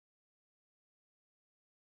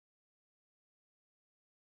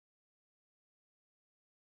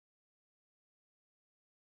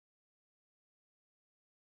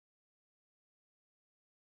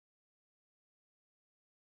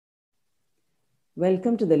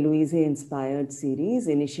Welcome to the Louise Inspired series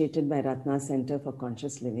initiated by Rathna Center for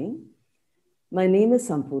Conscious Living. My name is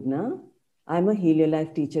Sampoorna. I'm a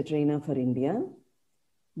Heliolife teacher trainer for India.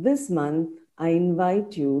 This month, I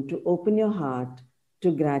invite you to open your heart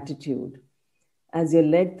to gratitude as you're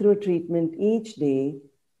led through a treatment each day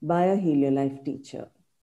by a Heliolife teacher.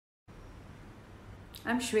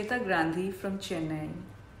 I'm Sweta Grandhi from Chennai.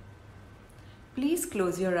 Please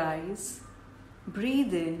close your eyes,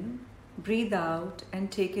 breathe in, breathe out,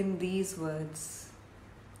 and take in these words.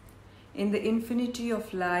 In the infinity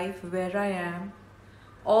of life where I am,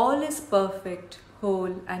 all is perfect,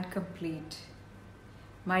 whole, and complete.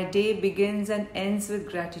 My day begins and ends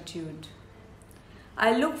with gratitude.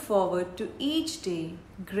 I look forward to each day,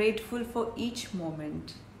 grateful for each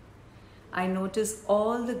moment. I notice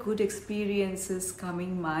all the good experiences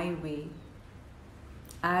coming my way.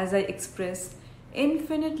 As I express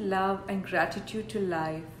infinite love and gratitude to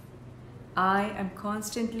life, I am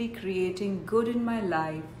constantly creating good in my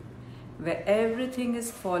life where everything is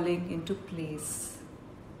falling into place.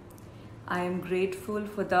 I am grateful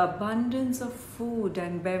for the abundance of food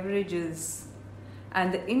and beverages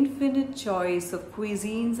and the infinite choice of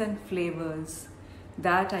cuisines and flavors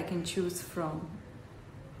that I can choose from.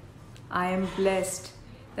 I am blessed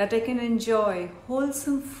that I can enjoy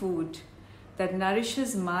wholesome food that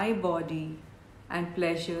nourishes my body and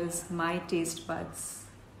pleasures my taste buds.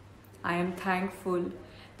 I am thankful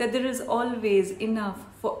that there is always enough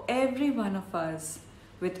for every one of us,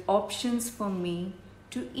 with options for me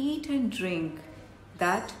to eat and drink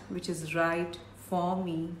that which is right for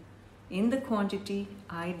me in the quantity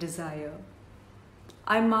I desire.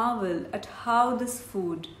 I marvel at how this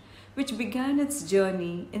food, which began its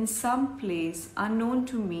journey in some place unknown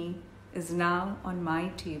to me, is now on my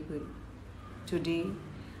table. Today,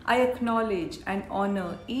 I acknowledge and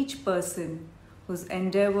honor each person whose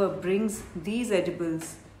endeavor brings these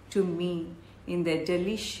edibles to me in their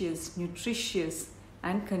delicious, nutritious,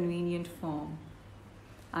 and convenient form.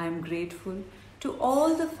 I am grateful to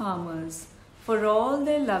all the farmers for all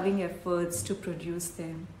their loving efforts to produce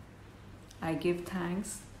them. I give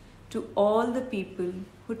thanks to all the people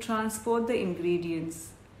who transport the ingredients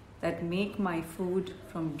that make my food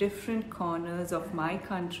from different corners of my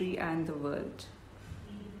country and the world.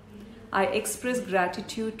 I express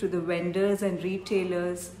gratitude to the vendors and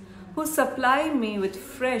retailers who supply me with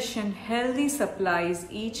fresh and healthy supplies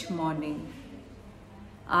each morning.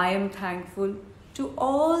 I am thankful to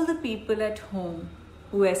all the people at home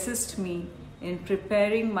who assist me in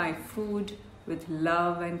preparing my food with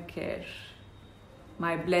love and care.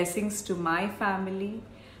 My blessings to my family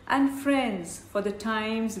and friends for the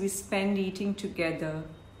times we spend eating together,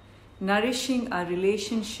 nourishing our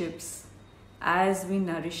relationships as we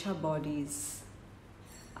nourish our bodies.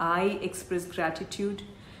 I express gratitude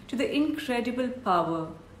to the incredible power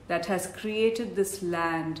that has created this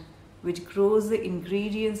land, which grows the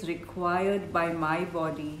ingredients required by my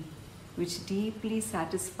body, which deeply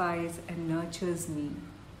satisfies and nurtures me.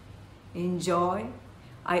 In joy,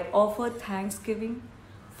 I offer thanksgiving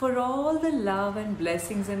for all the love and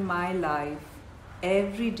blessings in my life,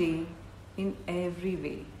 every day, in every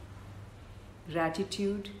way.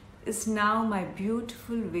 Gratitude is now my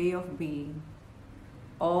beautiful way of being.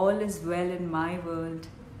 All is well in my world,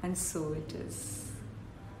 and so it is.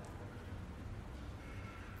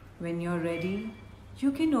 When you're ready,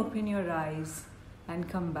 you can open your eyes and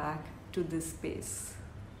come back to this space.